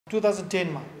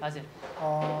2010 मा हजुर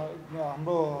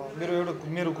हाम्रो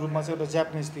मेरो ग्रुपमा चाहिँ एउटा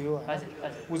जापानिज थियो हजुर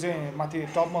उ चाहिँ माथि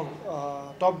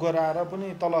टप गएर आएर पनि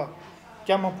तल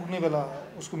क्याम्पमा पुग्ने बेला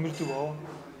उसको मृत्यु भयो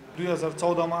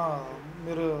 2014 मा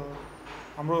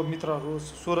हाम्रो मित्रहरू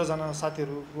 16 जना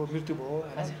साथीहरूको मृत्यु भयो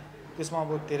हैन त्यसमा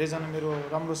अब धेरै जना मेरो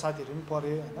राम्रो साथीहरू पनि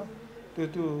परे हैन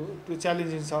त्यो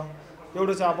च्यालेन्जिङ छ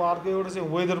एउटा चाहिँ अब अर्को एउटा चाहिँ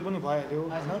वेदर पनि भइहाल्यो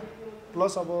हैन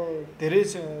प्लस अब धेरै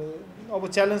अब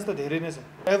च्यालेन्ज त धेरै नै छ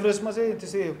एभरेजमा चाहिँ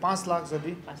त्यसै 5 लाख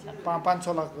जति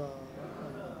 5-6 लाख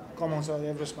कमाउँछ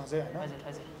एभरेजमा चाहिँ हैन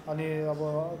अनि अब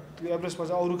त्यो एभरेजमा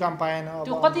चाहिँ अरु काम पाएन अब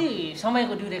त्यो कति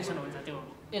समयको ड्युरेसन हुन्छ त्यो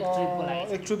एक ट्रिपको लागि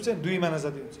एक ट्रिप चाहिँ 2 महिना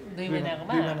जति हुन्छ 2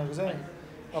 महिनाको चाहिँ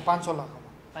 5-6 लाख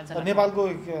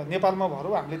नेपालमा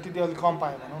भरौ हामीले त्यति अलि कम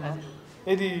पाए भनौँ न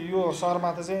यदि यो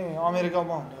सहरमाथा चाहिँ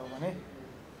अमेरिकामा हुने हो भने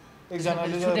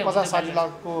एकजनाले 50-60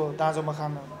 लाखको दाँजोमा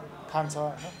खान्छ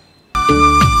हैन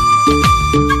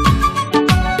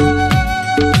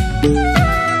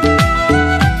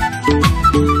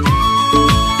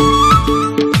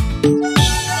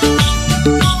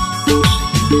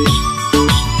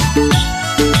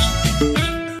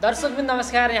दर्शकबिन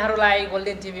नमस्कार यहाँहरूलाई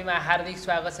गोल्डन टिभीमा हार्दिक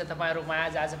स्वागत छ तपाईहरुमा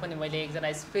आज पनि मैले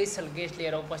एकजना स्पेशल गेस्ट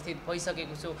लिएर उपस्थित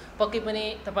भइसकेको छु पक्कै पनि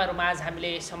तपाईहरुमा आज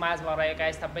हामीले समाजमा रहेका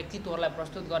यस्ता व्यक्तित्वहरूलाई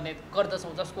प्रस्तुत गर्ने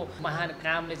गर्दछौं जसको महान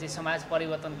कामले चाहिँ समाज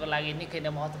परिवर्तनको लागि निकै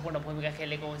नै महत्त्वपूर्ण भूमिका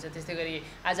खेलेको हुन्छ त्यस्तै गरी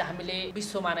आज हामीले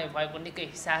विश्वमा नै भएको निकै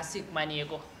साहसिक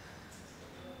मानिएको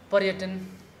पर्यटन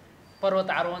पर्वत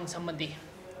आरोहण सम्बन्धी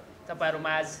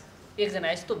तपाईहरुमा आज एकजना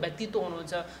यस्तो व्यक्तित्व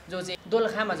हुनुहुन्छ जो चाहिँ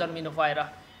दोलखामा जन्मिनु भएर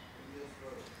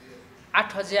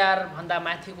 8000 भन्दा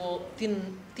माथिको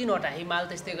तीनवटा हिमाल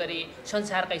त्यस्तै गरी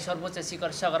संसारकै सर्वोच्च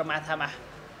शिखर सगरमाथामा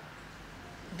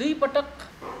दुई पटक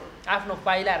आफ्नो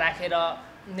पाइला राखेर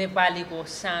नेपालीको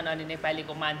शान अनि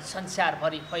नेपालीको मान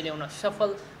संसारभरि फैल्याउन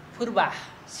सफल फुर्बा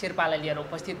शेर्पालाई लिएर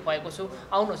उपस्थित भएको छु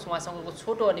आउनुहोस् उहाँसँगको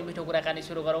छोटो अनि मिठो कुराकानी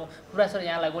सुरु गरौँ फुर्बा सर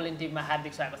यहाँलाई गोल्डन टिभीमा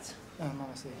हार्दिक स्वागत छ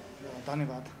नमस्ते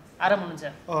धन्यवाद आराम हुनुहुन्छ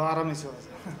आरामै छु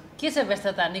के छ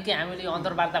व्यस्तता निकै हामीले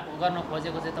अन्तर्वार्ता गर्न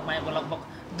खोजेको चाहिँ तपाईको लगभग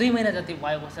 2 महिना जति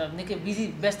भएको छ निकै बिजी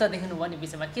व्यस्त देखिनु भयो नि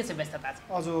विषयमा के छ व्यस्तता छ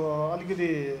हजुर अलिकति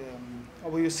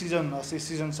अब यो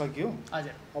सिजन सकियो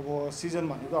हजुर अब सिजन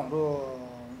भनेको हाम्रो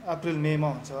अप्रिल मेमा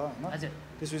हुन्छ हैन हजुर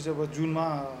त्यसपछि अब जुनमा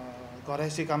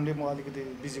घरैसी कामले म अलिकति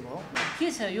बिजी भयो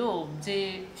के छ यो चाहिँ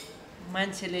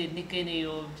मान्छेले निकै नै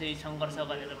यो चाहिँ सङ्घर्ष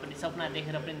गरेर पनि सपना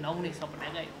देखेर पनि नहुने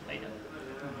सपना क्या यो हैन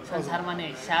संसारमा नै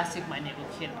साहसिक मानिएको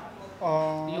खेल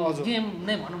यो गेम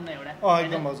नै भनौँ न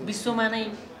एउटा विश्वमा नै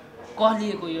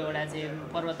कहलिएको यो एउटा चाहिँ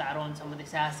पर्वत आरोहण सम्बन्धी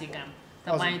साहसिक काम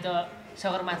तपाईँ त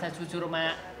सगरमाथा चुचुरोमा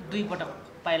 2 पटक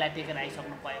पाइला टेकेर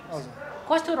आइसक्नु भएको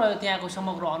कस्तो रह्यो त्यहाँको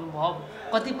समग्र अनुभव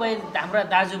कतिपय हाम्रा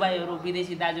दाजुभाइहरू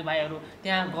विदेशी दाजुभाइहरू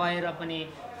त्यहाँ गएर पनि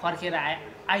फर्केर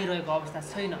आइरहेको अवस्था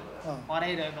छैन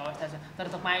हराइरहेको अवस्था छ तर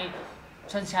तपाईँ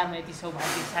संसारमा यति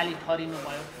सौभाग्यशाली ठहरिनु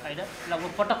भयो हैन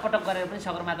लगभग पटक गरेर पनि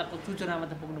सगरमाथाको चुचुरामा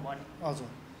त पुग्नु भयो नि हजुर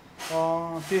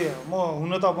त्यो म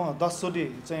हुन त अब 10 चोटि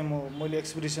चाहिँ मैले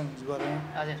एक्सपिडिसन गरेँ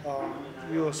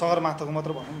यो सगरमाथाको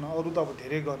मात्र भनौँ न अरु त अब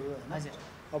धेरै गर्यो हैन हजुर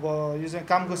अब यो चाहिँ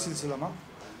कामको सिलसिलामा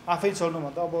आफै चढ्नु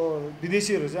भन्दा अब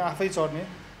विदेशीहरू चाहिँ आफै चढ्ने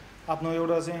आफ्नो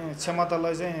एउटा चाहिँ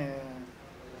क्षमतालाई चाहिँ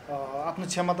आफ्नो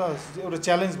क्षमता एउटा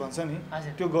च्यालेन्ज भन्छ नि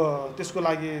त्यो त्यसको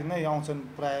लागि नै आउँछन्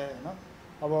प्राय हैन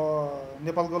अब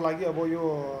नेपालको लागि अब यो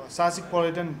साहसिक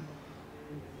पर्यटन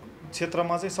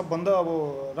क्षेत्रमा चाहिँ सबभन्दा अब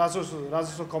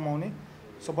राजस्व कमाउने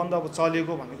सबभन्दा अब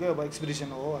चलेको भनेको अब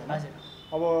एक्सपिडिसन हो हैन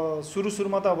अब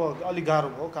सुरुमा त अब अलि गाह्रो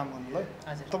भयो काम गर्नलाई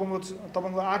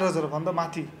तपाईको 8000 भन्दा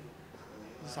माथि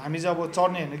हामी चाहिँ अब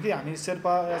चढ्ने हैन कि हामी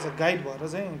शेर्पा एज अ गाइड भएर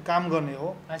चाहिँ काम गर्ने हो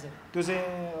त्यो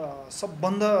चाहिँ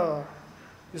सबभन्दा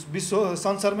यस विश्व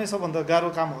संसारमै सबभन्दा गाह्रो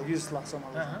काम हो कि जस्तो लाग्छ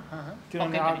मलाई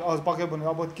किनभने पक्कै पनि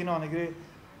अब किनभने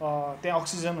त्यहाँ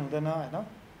अक्सिजन हुँदैन हैन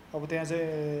अब त्यहाँ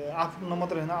चाहिँ आफ्नो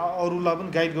मात्र हैन अरूलाई पनि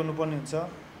गाइड गर्नुपर्ने हुन्छ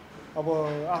अब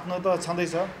आफ्नो त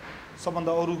छँदैछ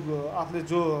सबभन्दा अरू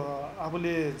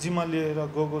आफूले जिम्मा लिएर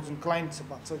गएको जुन क्लाइन्ट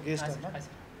भन्छ गेस्ट हैन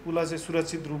उलाई चाहिँ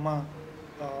सुरक्षित रूपमा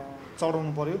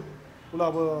चढाउनु पर्यो उलाई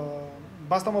अब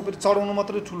वास्तवमा पनि चढाउनु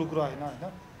मात्रै ठुलो कुरा हैन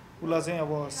उलाई चाहिँ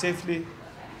अब सेफली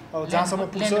अब जहाँसम्म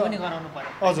पुग्छ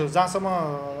हजुर जहाँसम्म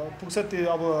पुग्छ त्यो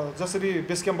अब जसरी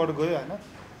बेस क्याम्पबाट गयो हैन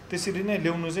त्यसरी नै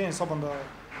ल्याउनु चाहिँ सबभन्दा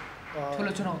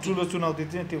ठुलो चुनौती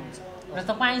चाहिँ त्यो हुन्छ र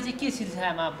तपाईँ चाहिँ के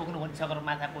सिलसिलामा पुग्नुहुन्छ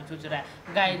सगरमाथाको चुचुरा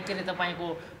गाइड के अरे तपाईँको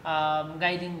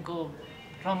गाइडिङको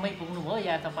क्रममै पुग्नुभयो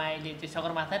या तपाईँले चाहिँ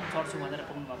सगरमाथा नै चढ्छु भनेर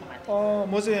पुग्नु भएको माथि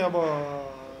म चाहिँ अब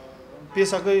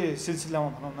पेसाकै सिलसिलामा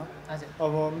भनौँ न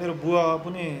अब मेरो बुवा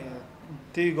पनि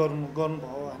त्यही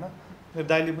गर्नुभयो हैन मेरो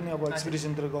दाइले पनि अब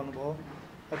एक्सपिडिसनतिर गर्नुभयो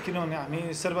किनभने हामी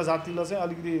शेर्पा जातिलाई चाहिँ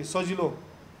अलिकति सजिलो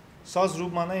सहज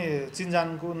रूपमा नै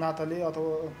चिनजानको नाताले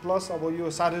अथवा प्लस अब यो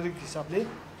शारीरिक हिसाबले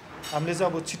हामीले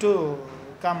चाहिँ अब छिटो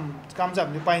काम चाहिँ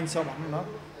हामीले पाइन्छ भनौँ न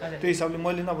त्यो हिसाबले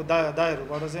मैले अब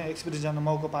दाइहरूबाट चाहिँ एक्सपिरियन्स जान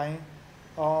मौका पाएँ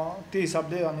त्यो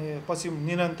हिसाबले अनि पछि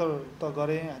निरन्तर त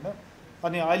गरेँ होइन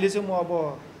अनि अहिले चाहिँ म अब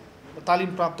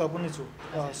तालिम प्राप्त पनि छु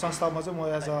संस्थामा चाहिँ म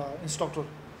एज अ इन्स्ट्रक्टर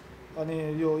अनि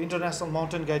यो इन्टरनेसनल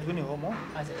माउन्टेन गाइड पनि हो म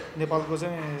नेपालको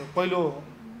चाहिँ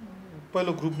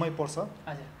पहिलो ग्रुपमै पर्छ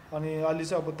अनि अहिले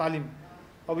चाहिँ अब तालिम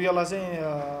अब यसलाई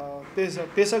चाहिँ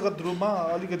पेसागत रूपमा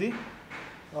अलिकति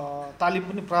तालिम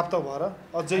पनि प्राप्त भएर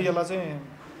अझै यसलाई चाहिँ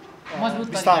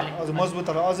विस्तार मजबुत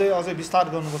अझै विस्तार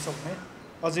गर्नुपर्छ भने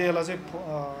अझै यसलाई चाहिँ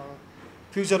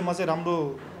फ्युचरमा चाहिँ राम्रो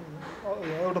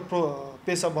एउटा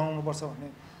पेसा बनाउनुपर्छ भन्ने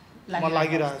म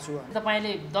लागिरहेको छु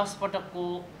तपाईँले 10 पटकको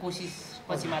कोसिस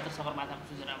पछि मात्र सगरमाथाको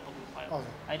चुचुरामा पुग्नु भयो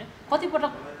होइन कति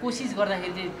पटक कोसिस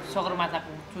गर्दाखेरि चाहिँ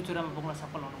सगरमाथाको चुचुरामा पुग्न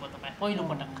सफल हुनुभयो तपाईँ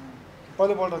पहिलोपटक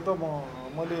त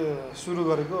मैले सुरु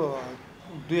गरेको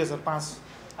 2005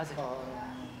 भनेको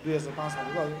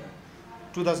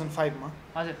 2005 मा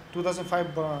हजुर 2005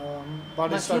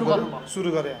 बाट सुरु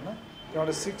गरेँ होइन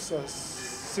त्यहाँबाट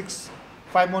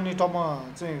 5 म नि टपमा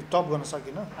चाहिँ टप गर्न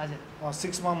सकिनँ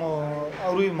 6 मा म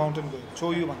अरू माउन्टेन गएँ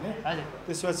चोयु भन्ने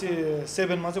त्यसपछि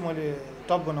 7 मा चाहिँ मैले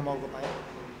टप गर्न मौका पाएँ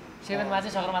 7 मा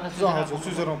चाहिँ सगरमाथा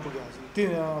चुचुरामा पुगेँ हजुर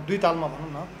 2 तालमा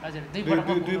भनौँ न हजुर 2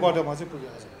 पटकमा चाहिँ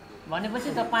पुगेँ हजुर भनेपछि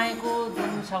तपाईँको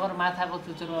जुन सगरमाथाको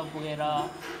चुचुरोमा पुगेर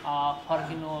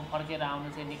फर्केर आउनु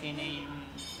चाहिँ निकै नै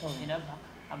होइन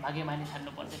भाग्यमानी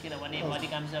ठान्नुपर्छ किनभने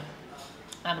अधिकांश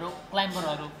हाम्रो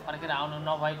क्लाइम्बरहरू फर्केर आउनु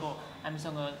नभएको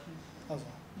हामीसँग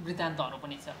वृत्तान्तहरू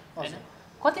पनि छ होइन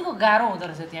कतिको गाह्रो हुँदो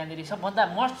रहेछ त्यहाँनिर सबभन्दा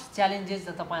मोस्ट च्यालेन्जेस त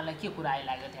तपाईँलाई के कुरा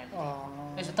आइलाग्यो त्यहाँनिर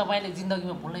यसो तपाईँले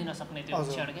जिन्दगीमा भुल्नै नसक्ने त्यो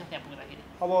क्षण क्या त्यहाँ पुग्दाखेरि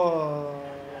अब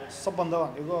सबभन्दा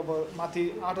भनेको अब माथि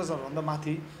 8000 भन्दा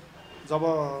माथि जब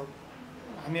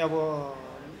हामी अब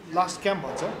लास्ट क्याम्प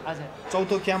भन्छ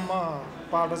चौथो क्याम्पमा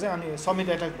पाएर चाहिँ अनि समिट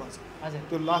एट्याक भन्छ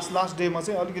त्यो लास्ट डेमा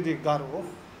चाहिँ अलिकति गाह्रो हो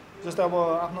जस्तै अब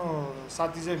आफ्नो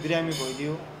साथी चाहिँ बिरामी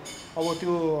भइदियो अब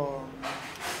त्यो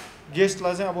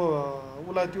गेस्टलाई चाहिँ अब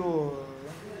उसलाई त्यो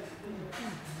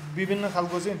विभिन्न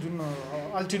खालको चाहिँ जुन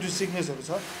अल्टिट्युड सिकनेसहरू छ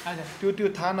त्यो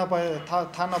थाहा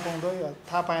नपाउँदै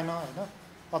थाहा पाएन होइन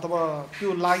अथवा त्यो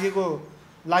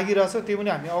लागिरहेछ त्यो पनि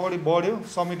हामी अगाडि बढ्यो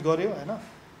समिट गऱ्यो होइन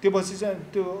त्यो पछि चाहिँ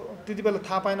त्यो त्यति बेला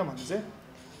थाहा पाएन भने चाहिँ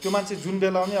त्यो मान्छे जुन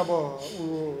बेला पनि अब ऊ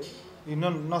हिँड्न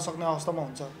नसक्ने अवस्थामा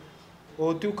हुन्छ हो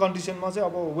त्यो कन्डिसनमा चाहिँ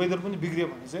अब वेदर पनि बिग्रियो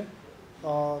भने चाहिँ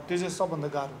त्यो चाहिँ सबभन्दा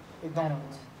गाह्रो एकदम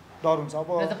डर हुन्छ अब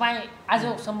तपाईँ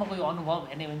आजसम्मको यो अनुभव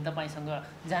हेर्ने भने तपाईँसँग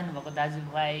जानुभएको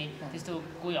दाजुभाइ त्यस्तो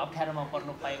कोही अप्ठ्यारोमा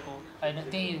पर्नु पाएको होइन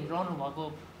त्यही रहनु भएको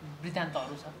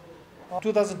वृत्तान्तहरू छ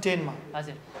 2010 मा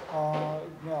हजुर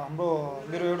हाम्रो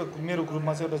मेरो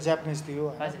ग्रुपमा चाहिँ एउटा जापानिज थियो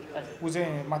ऊ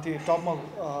चाहिँ माथि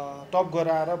टप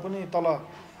गराएर पनि तल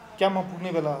क्याम्पमा पुग्ने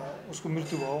बेला उसको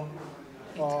मृत्यु भयो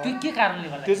के कारणले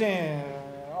गर्दा त्यो चाहिँ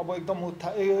अब एकदम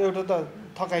एउटा त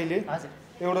थकाइले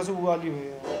एउटा चाहिँ ऊ अलि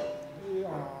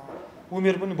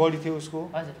उमेर पनि बढी थियो उसको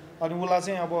अनि उसलाई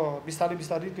चाहिँ अब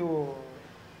बिस्तारै त्यो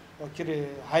के अरे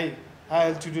हाई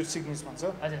एल्टिट्युड सिकनेस भन्छ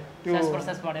त्यो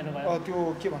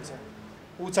के भन्छ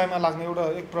उचाइमा लाग्ने एउटा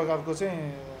एक प्रकारको चाहिँ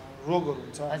रोगहरू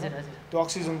हुन्छ त्यो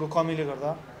अक्सिजनको कमीले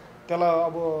गर्दा त्यसलाई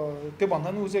अब त्यो भन्दा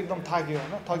नि ऊ चाहिँ एकदम थाक्यो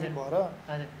होइन थकित भएर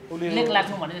उसले लेग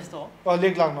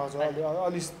लाग्नु हजुर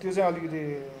अलि त्यो चाहिँ अलिकति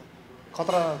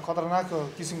खतरनाक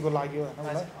किसिमको लाग्यो होइन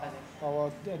मलाई अब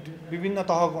विभिन्न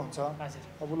तहको हुन्छ अब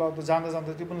उसलाई त जाँदा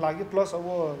त्यो पनि लाग्यो प्लस अब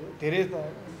धेरै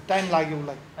टाइम लाग्यो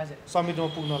उसलाई समिटमा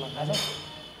पुग्नलाई होइन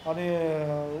अनि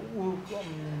ऊ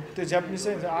त्यो जापानिज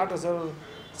चाहिँ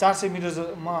 8400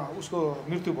 मिटरमा उसको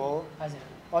मृत्यु भयो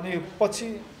अनि पछि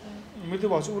मृत्यु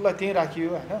भएपछि उसलाई त्यहीँ राखियो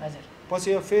होइन पछि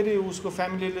फेरि उसको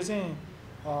फ्यामिलीले चाहिँ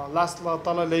लास्ट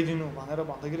तल ल्याइदिनु भनेर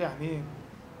भन्दाखेरि हामी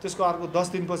त्यसको अर्को 10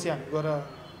 दिनपछि हामी गएर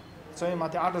चाहिँ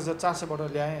माथि 8400बाट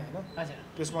ल्याएँ होइन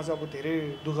त्यसमा चाहिँ अब धेरै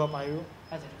दुःख पायो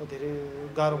धेरै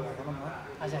गाह्रो भयो भनौँ न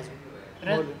र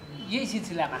यही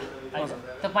सिलसिलामा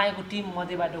तपाईँको टिम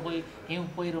मध्येबाट कोही हिउँ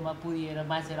पहिरोमा पुरिएर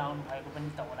बाँचेर आउनु भएको पनि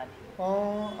त होला नि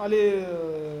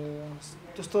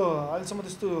अहिलेसम्म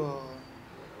त्यस्तो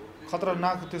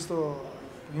खतरनाक त्यस्तो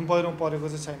हिउँ पहिरो परेको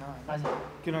चाहिँ छैन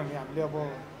किनभने हामीले अब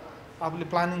आफूले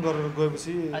प्लानिङ गरेर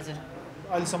गएपछि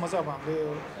अहिलेसम्म चाहिँ अब हामीले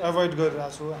एभोइड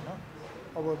गरिरहेको छु होइन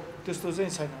अब त्यस्तो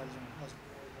चाहिँ छैन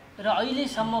र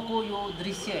अहिलेसम्मको यो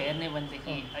दृश्य हेर्ने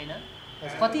भनेदेखि होइन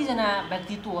कतिजना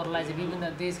व्यक्तित्वहरूलाई चाहिँ विभिन्न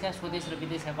देशका स्वदेश र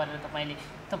विदेशका गरेर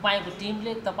तपाईँको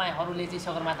टिमले तपाईँहरूले चाहिँ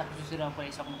सगरमाथाको चुचुरामा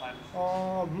पुर्याइसक्नु भएको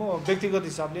म व्यक्तिगत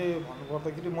हिसाबले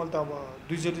भन्नुपर्दाखेरि मैले त अब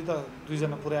दुईचोटि त 2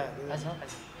 जना पुर्याएको होइन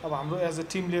अब हाम्रो एज अ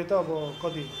टिमले त अब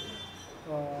कति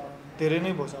धेरै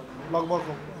नै भयो लगभग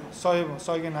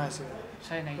सकिन आइसक्यो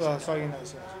छैन सकिन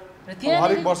आइसक्यो र त्यहाँ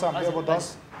हरेक वर्ष हामीले अब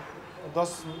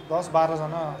 10-12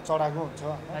 जना चढाएको हुन्छ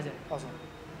हजुर हजुर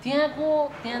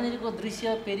त्यहाँनिरको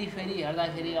दृश्य फेरि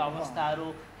हेर्दाखेरि अवस्थाहरू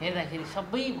हेर्दाखेरि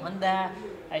सबैभन्दा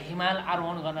हिमाल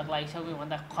आरोहण गर्नको लागि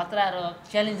सबैभन्दा खतरा र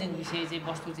च्यालेन्जिङ विषय चाहिँ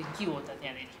वस्तु चाहिँ के हो त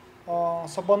त्यहाँनिर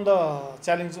सबभन्दा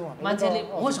च्यालेन्जिङ मान्छेले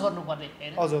होस गर्नुपर्ने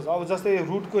होइन हजुर अब जस्तै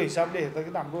रुटको हिसाबले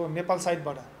हेर्दाखेरि हाम्रो नेपाल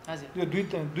साइडबाट हजुर यो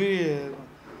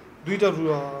दुईवटा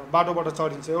बाटोबाट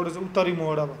चढिन्छ एउटा चाहिँ उत्तरी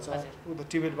मोडा भन्छ उता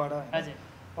टिबेटबाट हजुर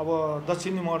अब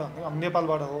दक्षिणी मोड भनेको अब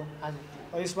नेपालबाट हो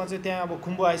हजुर यसमा चाहिँ त्यहाँ अब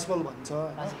खुम्बु आइसफल भन्छ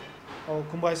अब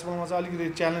खुम्बु आइसफलमा चाहिँ अलिकति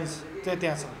च्यालेन्ज चाहिँ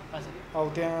त्यहाँ छ अब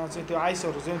त्यहाँ चाहिँ त्यो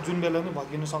आइसहरू चाहिँ जुन बेला पनि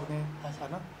भत्किन सक्ने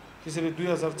होइन त्यसरी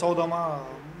 2014मा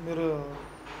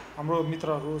हाम्रो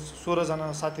मित्रहरू 16जना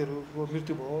साथीहरूको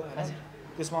मृत्यु भयो होइन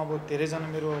त्यसमा अब धेरैजना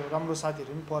मेरो राम्रो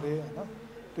साथीहरू पनि परे होइन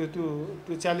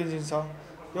त्यो च्यालेन्जिङ छ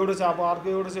एउटा चाहिँ अब अर्को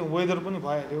एउटा चाहिँ वेदर पनि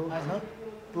भइहाल्यो होइन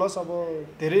प्लस अब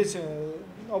धेरै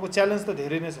अब च्यालेन्ज त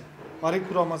धेरै नै छ हरेक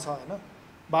कुरामा छ होइन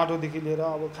बाटोदेखि लिएर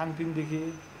अब खानपिनदेखि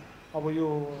अब यो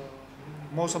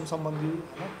मौसम सम्बन्धी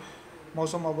होइन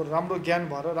मौसम अब राम्रो ज्ञान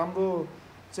भएर राम्रो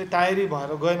चाहिँ टायरी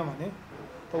भएर गएन भने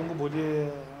तपाईँको भोलि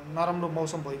नराम्रो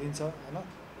मौसम भइदिन्छ होइन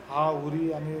हावाहुरी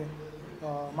अनि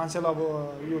मान्छेलाई अब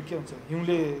यो के हुन्छ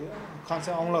हिउँले खान्छ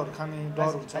औँलाहरू खाने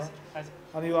डर हुन्छ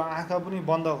अनि यो आँखा पनि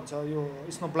बन्द हुन्छ यो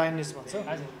स्नो ब्लाइन्डनेस भन्छ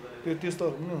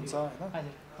त्यस्तोहरू पनि हुन्छ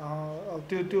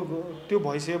होइन त्यो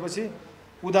भइसकेपछि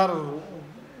उधार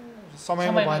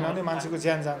समयमा भएन भने मान्छेको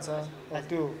ज्यान जान्छ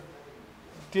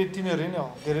तिनीहरू नै हो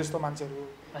धेरै जस्तो मान्छेहरू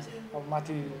अब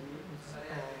माथि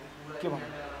के भन्नु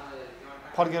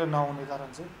फर्केर नआउने कारण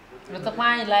चाहिँ र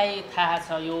तपाईँलाई थाहा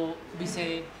छ यो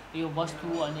विषय यो वस्तु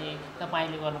अनि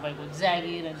तपाईँले गर्नुभएको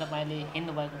जागिर अनि तपाईँले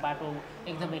हिँड्नुभएको बाटो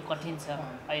एकदमै कठिन छ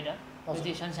होइन यो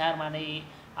चाहिँ संसारमा नै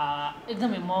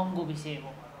एकदमै महँगो विषय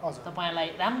हो तपाईँलाई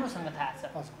राम्रोसँग थाहा छ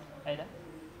होइन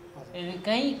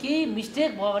कहीँ केही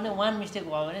मिस्टेक भयो भने वान मिस्टेक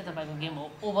भयो भने तपाईँको गेम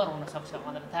ओभर हुनसक्छ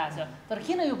भनेर थाहा छ तर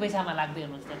किन यो पेसामा लाग्दै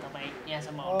हुनुहुन्छ तपाईँ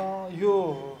यहाँसम्म यो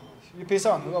पेसा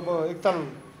भनेको अब एकताल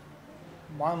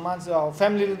मान्छे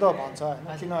फ्यामिलीले त भन्छ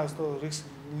होइन किन यस्तो रिस्क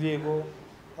लिएको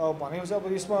भनेपछि अब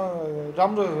यसमा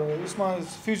राम्रो यसमा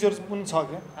फ्युचर पनि छ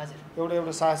क्या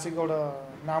एउटा साहसिक एउटा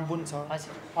नाम पनि छ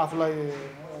आफूलाई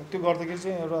त्यो गर्दाखेरि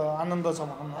चाहिँ एउटा आनन्द छ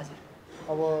भनौँ न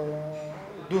अब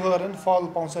दुःख गरेर पनि फल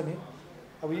पाउँछ नि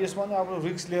अब यसमा पनि अब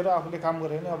रिस्क लिएर आफूले काम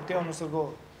गऱ्यो भने अब त्यो अनुसारको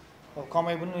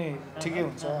कमाइ पनि ठिकै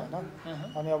हुन्छ होइन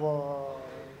अनि अब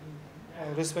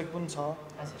रेस्पेक्ट पनि छ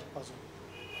हजुर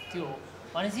त्यो हो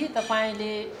भनेपछि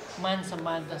तपाईँले मान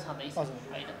सम्मान त छँदैछ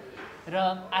होइन र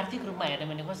आर्थिक रूपमा हेऱ्यो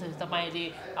भने कस्तो तपाईँले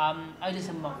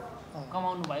अहिलेसम्म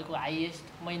कमाउनु भएको हाइएस्ट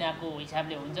महिनाको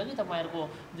हिसाबले हुन्छ कि तपाईँहरूको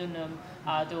जुन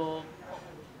त्यो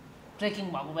ट्रेकिङ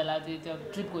भएको बेला त्यो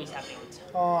ट्रिपको हिसाबले हुन्छ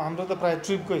हाम्रो त प्रायः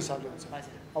ट्रिपको हिसाबले हुन्छ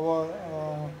अब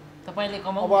तपाईँले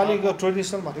अब अलिक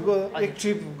ट्रेडिसनल भनेको एक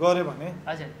ट्रिप गऱ्यो भने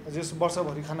हजुर जस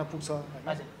वर्षभरि खान पुग्छ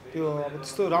त्यो अब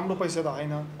त्यस्तो राम्रो पैसा त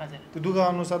होइन त्यो दुःख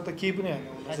अनुसार त केही पनि होइन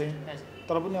हुन चाहिँ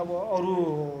तर पनि अब अरू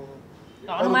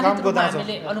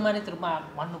अनुमानित रूपमा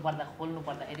भन्नुपर्दा खोल्नु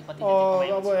पर्दाखेरि कति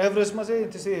अब एभरेजमा चाहिँ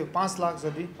त्यसै 5 लाख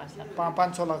जति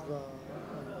 5-6 लाख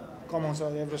कमाउँछ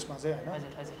एभरेजमा चाहिँ होइन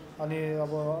अनि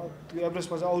अब त्यो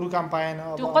एभरेजमा चाहिँ अरू काम पाएन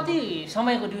त्यो कति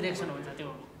समयको ड्युरेसन हुन्छ त्यो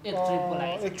एक ट्रिपको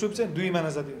लागि एक ट्रिप चाहिँ 2 महिना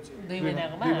जति हुन्छ 2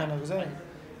 महिनाको चाहिँ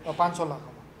 5-6 लाख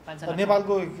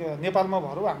हो नेपालमा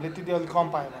भरौँ हामीले त्यति अलिक कम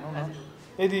पायो भनौँ न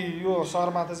यदि यो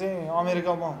सहरमा त चाहिँ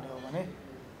अमेरिकामा हुने हो भने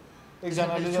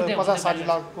एकजनाले 50-60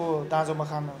 लाखको दाँजोमा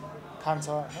खान्छ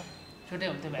होइन छुट्टै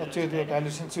हुन्थ्यो त्यो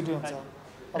भ्यालुएसन छुट्टै हुन्छ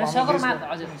र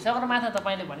सगरमाथा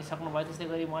तपाईँले भनिसक्नुभयो त्यस्तै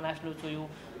गरी मनास्लु चोयु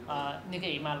निकै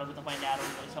हिमालहरू तपाईँले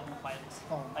आरोहण गरिसक्नु भएको छ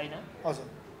होइन हजुर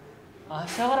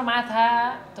सगरमाथा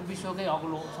त विश्वकै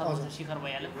अग्लो सर्वोच्च शिखर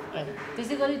भइहाल्यो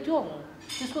त्यसै गरी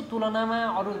त्यसको तुलनामा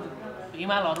अरू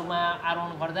हिमालहरूमा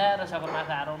आरोहण गर्दा र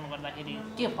सगरमाथा आरोहण गर्दाखेरि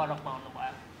के फरक पाउनु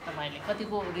भयो तपाईँले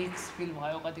कतिको रिस्क फिल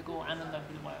भयो कतिको आनन्द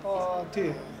फिल भयो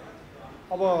त्यो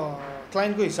अब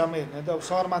क्लाइन्टको हिसाबमा हेर्ने त अब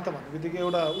सगरमाथा भन्ने बित्तिकै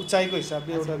एउटा उचाइको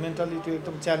हिसाबले एउटा मेन्टली त्यो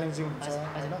एकदम च्यालेन्जिङ हुन्छ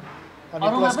होइन अनि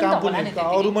प्लस काम पनि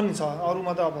अरू पनि छ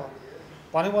अरूमा त अब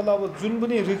भनेको मतलब अब जुन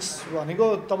पनि रिस्क भनेको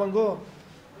तपाईँको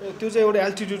त्यो चाहिँ एउटा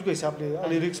एल्टिट्युडको हिसाबले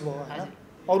अलि रिस्क भयो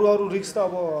होइन अरू रिस्क त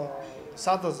अब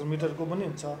 7000 मिटरको पनि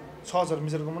हुन्छ 6000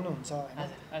 मिटरको पनि हुन्छ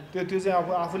होइन त्यो चाहिँ अब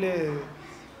आफूले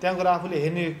त्यहाँ गएर आफूले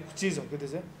हेर्ने चिज हो कि त्यो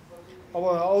चाहिँ अब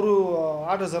अरू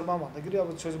 8000मा भन्दाखेरि अब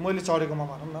मैले चढेकोमा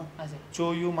भनौँ न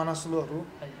चोयु मनास्लुहरू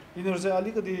यिनीहरू चाहिँ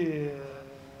अलिकति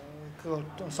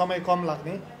समय कम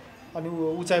लाग्ने अनि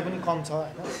उचाइ पनि कम छ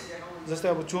होइन जस्तै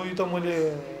अब चोयु त मैले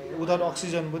उधार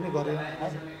अक्सिजन पनि गरेँ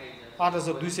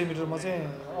 8200 मिटरमा चाहिँ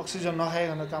अक्सिजन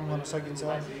नखाइकन काम गर्न सकिन्छ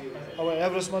अब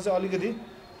एभरेस्टमा चाहिँ अलिकति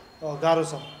गाह्रो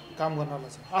छ काम गर्नलाई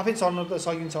चाहिँ आफै चढ्न त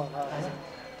सकिन्छ होला होइन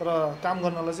तर काम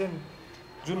गर्नलाई चाहिँ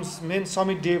जुन मेन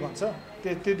समिट डे भन्छ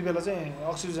त्यति बेला चाहिँ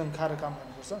अक्सिजन खाएर काम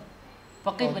गर्नुपर्छ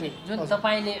पक्कै पनि जुन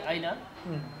तपाईँले होइन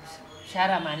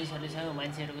सारा मानिसहरूले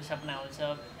मान्छेहरूको सपना हुन्छ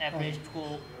एभरेस्टको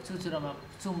चुचुरोमा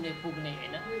चुम्ने पुग्ने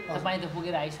होइन तपाईँ त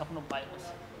पुगेर आइसक्नु भएको छ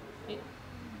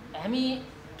हामी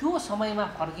त्यो समयमा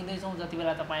फर्किँदैछौँ जति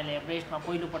बेला तपाईँले एभरेस्टमा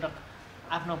पहिलोपटक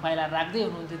आफ्नो पाइला राख्दै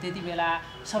हुनुहुन्थ्यो त्यति बेला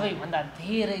सबैभन्दा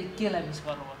धेरै केलाई मिस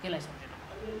गर्नुभयो केलाई सम्झिनु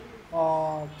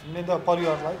मेरो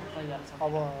परिवारलाई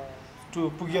अब त्यो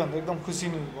पुग्यो भने एकदम खुसी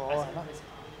नै भयो होइन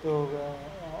त्यो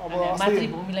अब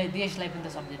मातृभूमिलाई देशलाई पनि त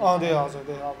सम्झिनु हजुर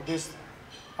अब देश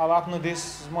अब आफ्नो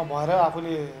देशमा भएर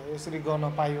आफूले यसरी गर्न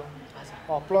पायो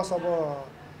प्लस अब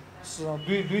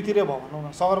दुईतिरै भयो भनौँ न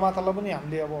सगरमाथालाई पनि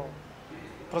हामीले अब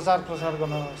प्रचार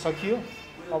गर्न सकियो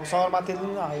अब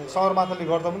सगरमाथाले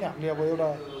गर्दा पनि हामीले अब एउटा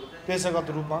पेसागत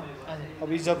रूपमा अब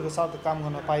इज्जतको साथ काम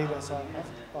गर्न पाइरहेछ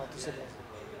त्यसरी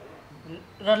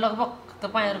र लगभग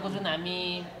तपाईँहरूको जुन हामी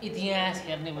इतिहास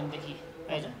हेर्ने भनेदेखि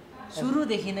होइन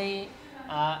सुरुदेखि नै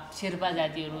शेर्पा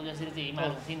जातिहरू जसरी चाहिँ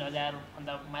हिमाल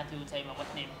 3000भन्दा माथि उचाइमा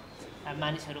बस्ने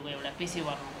मानिसहरूको एउटा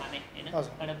पेसेवर रूपमा नै होइन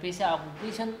एउटा पेसा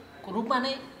अकुपेसनको रूपमा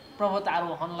नै पर्वत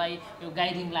आरोहणलाई यो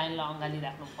गाइडिङ लाइनलाई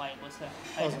अँगालिराख्नु भएको छ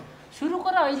होइन सुरुको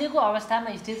र अहिलेको अवस्थामा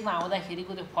स्टेजमा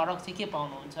आउँदाखेरिको त्यो फरक चाहिँ के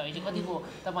पाउनुहुन्छ अहिले कतिको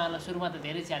तपाईँहरूलाई सुरुमा त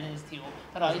धेरै च्यालेन्ज थियो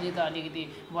तर अहिले त अलिकति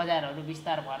बजारहरू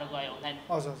विस्तार भएर गयो होला नि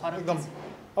एकदम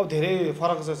अब धेरै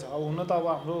फरक चाहिँ छ अब हुन त अब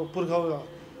हाम्रो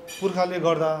पुर्खाले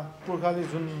गर्दा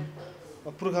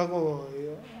पुर्खाको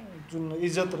जुन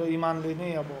इज्जत र इमानले नै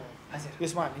अब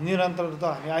यसमा हामी निरन्तरता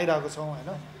हामी आइरहेको छौँ होइन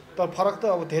तर फरक त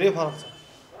अब धेरै फरक छ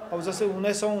अब जस्तै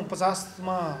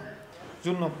 1950मा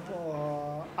जुन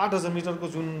 8000 मिटरको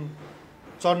जुन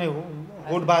चढ्ने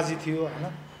होडबाजी थियो होइन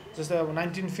जस्तै अब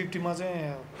 1950मा चाहिँ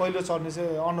पहिलो चढ्ने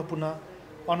चाहिँ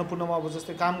अन्नपूर्णमा अब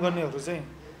जस्तै काम गर्नेहरू चाहिँ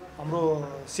हाम्रो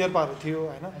शेर्पाहरू थियो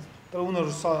होइन तर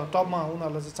उनीहरू टपमा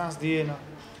उनीहरूलाई चाहिँ चान्स दिएन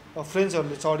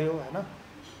फ्रेन्चहरूले चढ्यो होइन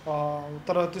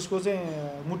तर त्यसको चाहिँ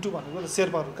मुटु भनेको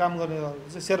शेर्पाहरू काम गर्नेहरू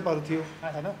चाहिँ शेर्पाहरू थियो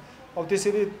होइन अब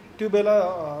त्यसरी त्यो बेला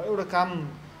एउटा काम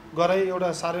गराइ एउटा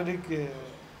शारीरिक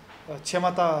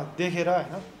क्षमता देखेर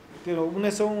होइन त्यो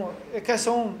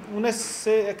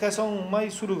 1921मै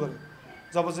सुरु गर्यो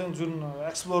जब चाहिँ जुन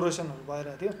एक्सप्लोरेसनहरू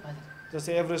भइरहेको थियो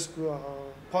जस्तै एभरेस्टको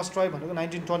फर्स्ट ट्राई भनेको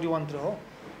 1921 तिर हो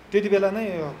त्यति बेला नै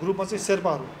ग्रुपमा चाहिँ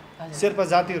शेर्पा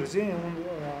जातिहरू चाहिँ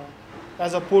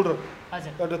एज अ पोल्डर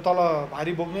एउटा तल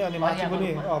भारी बोक्ने अनि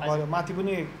माथि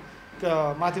पनि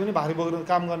भारी बोकेर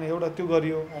काम गर्ने एउटा त्यो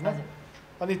गरियो होइन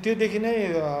अनि त्योदेखि नै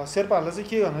शेर्पाहरूलाई चाहिँ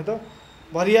के भने त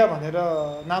भरिया भनेर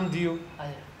नाम दियो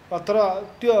तर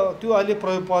त्यो अहिले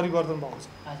परिवर्तन भएको छ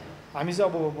हामी चाहिँ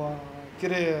अब के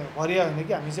अरे भरिया होइन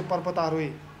कि हामी चाहिँ पर्वतारोही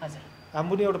हामी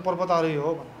पनि एउटा पर्वतारोही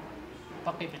हो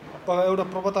एउटा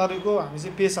पर्वतारोहीको हामी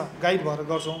चाहिँ पेसा गाइड भएर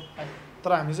गर्छौँ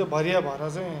तर हामी चाहिँ भरिया भएर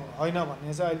चाहिँ होइन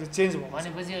भन्ने चाहिँ अहिले चेन्ज भयो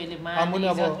हामी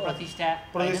अब प्रतिष्ठा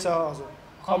हजुर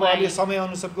अब अहिले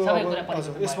समयअनुसारको अब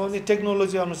हजुर यसमा पनि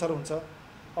टेक्नोलोजी अनुसार हुन्छ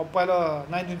अब पहिला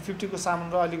 1950को सामान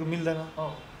र अहिलेको मिल्दैन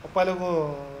पहिलाको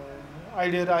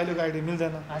आइडिया र अहिलेको आइडिया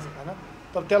मिल्दैन होइन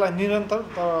तर त्यसलाई निरन्तर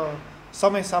तर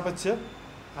समय सापेक्ष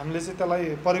हामीले चाहिँ त्यसलाई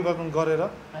परिवर्तन गरेर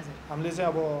हामीले चाहिँ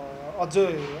अब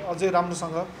अझै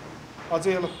राम्रोसँग अझै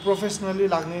यसलाई प्रोफेसनली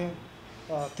लाग्ने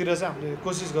तिर चाहिँ हामीले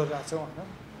कोसिस गरिरहेको छौँ होइन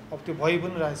अब त्यो भइ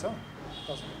पनि रहेछ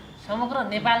समग्र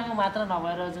नेपालको मात्र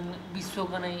नभएर जुन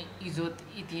विश्वको नै इज्जत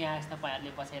इतिहास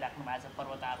तपाईँहरूले बचाइराख्नु भएको छ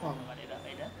पर्वत आरोहण गरेर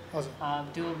होइन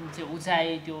त्यो चाहिँ उचाइ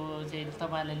त्यो चाहिँ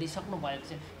तपाईँहरूले लिइसक्नु भएको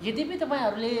छ यद्यपि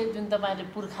तपाईँहरूले जुन तपाईँहरूले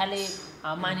पुर्खाले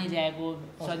मानिल्याएको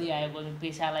चलिआएको जुन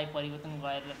पेसालाई परिवर्तन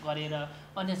गरेर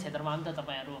अन्य क्षेत्रमा पनि त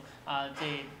तपाईँहरू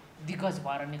चाहिँ दिग्गज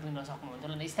भएर निक्लिन सक्नुहुन्थ्यो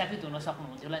होला स्थापित हुन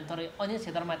सक्नुहुन्थ्यो होला तर अन्य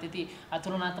क्षेत्रमा त्यति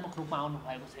तुलनात्मक रूपमा आउनु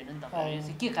भएको छैन नि तपाईँहरू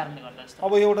चाहिँ के कारणले गर्दा जस्तो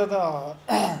अब एउटा त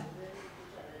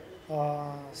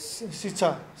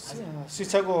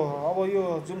शिक्षाको अब यो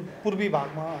जुन पूर्वी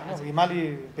भागमा होइन हिमाली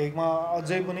भेगमा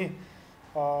अझै पनि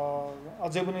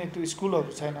त्यो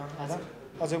स्कुलहरू छैन होइन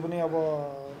अझै पनि अब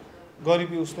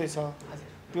गरिबी उस्तै छ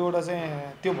त्यो एउटा चाहिँ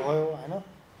त्यो भयो होइन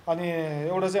अनि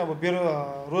एउटा चाहिँ अब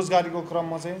रोजगारीको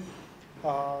क्रममा चाहिँ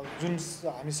जुन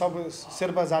हामी सब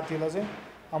शेर्पा जातिलाई चाहिँ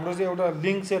हाम्रो चाहिँ एउटा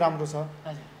लिङ्क चाहिँ राम्रो छ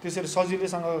त्यसरी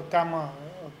सजिलैसँग काममा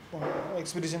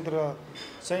एक्सपिडिसनतिर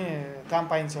चाहिँ काम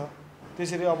पाइन्छ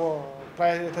त्यसरी अब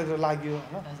प्रायः यतातिर लाग्यो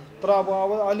होइन तर अब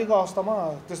अहिलेको अवस्थामा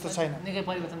त्यस्तो छैन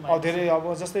अब धेरै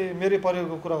अब जस्तै मेरै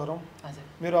परिवारको कुरा गरौँ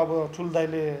मेरो अब ठुल दाइ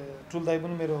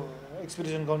पनि मेरो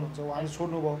एक्सपिडिसन गर्नुहुन्छ उहाँले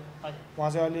छोड्नुभयो उहाँ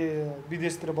चाहिँ अहिले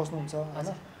विदेशतिर बस्नुहुन्छ होइन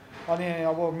अनि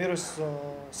अब मेरो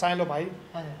साइलो भाइ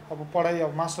अब पढाइ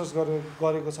अब मास्टर्स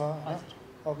गरेको छ होइन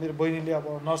अब मेरो बहिनीले अब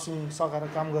नर्सिङ सघाएर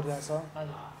काम गरिरहेछ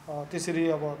त्यसरी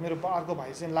अब मेरो अर्को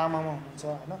भाइ चाहिँ लामामा हुनुहुन्छ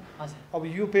होइन अब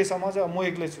यो पेसामा चाहिँ म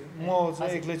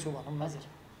एक्लै छु भनौँ न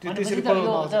त्यो त्यसरी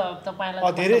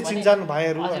धेरै चिन्जान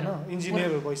भाइहरू होइन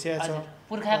इन्जिनियरहरू भइसकेको छ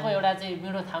पुर्खाको एउटा चाहिँ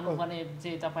मिठो थाल्नुपर्ने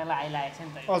चाहिँ तपाईँलाई आइलागेको छ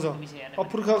नि त हजुर अब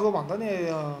पुर्खाको भन्दा नि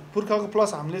पुर्खाको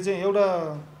प्लस हामीले चाहिँ एउटा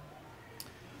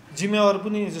जिम्मेवार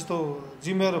पनि जस्तो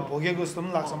जिम्मेवार भोगेको जस्तो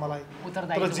पनि लाग्छ मलाई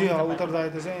तर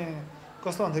उत्तरदायित्व चाहिँ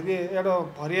कस्तो भन्दाखेरि एउटा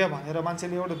भरिया भनेर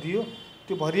मान्छेले एउटा दियो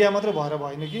त्यो भरिया मात्रै भएर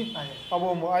भएन कि अब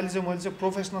अहिले चाहिँ मैले चाहिँ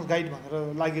प्रोफेसनल गाइड भनेर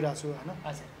लागिरहेको छु होइन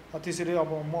त्यसरी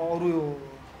अब म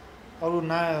अरू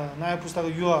नयाँ पुस्ताको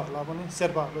युवाहरूलाई पनि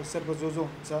शेर्पा जो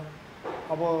हुनुहुन्छ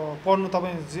अब पढ्नु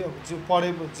तपाईँ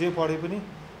जे पढे पनि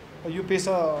यो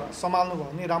पेसा सम्हाल्नु भयो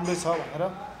भने राम्रै छ भनेर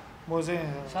म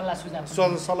चाहिँ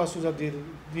सल्लाह सुझाव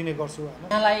दिने गर्छु होइन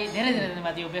यहाँलाई धेरै धेरै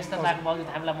धन्यवाद यो व्यस्तताको बावजुद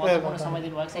हामीलाई महत्त्वपूर्ण समय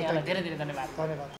दिनुभएको छ यहाँलाई धेरै धेरै धन्यवाद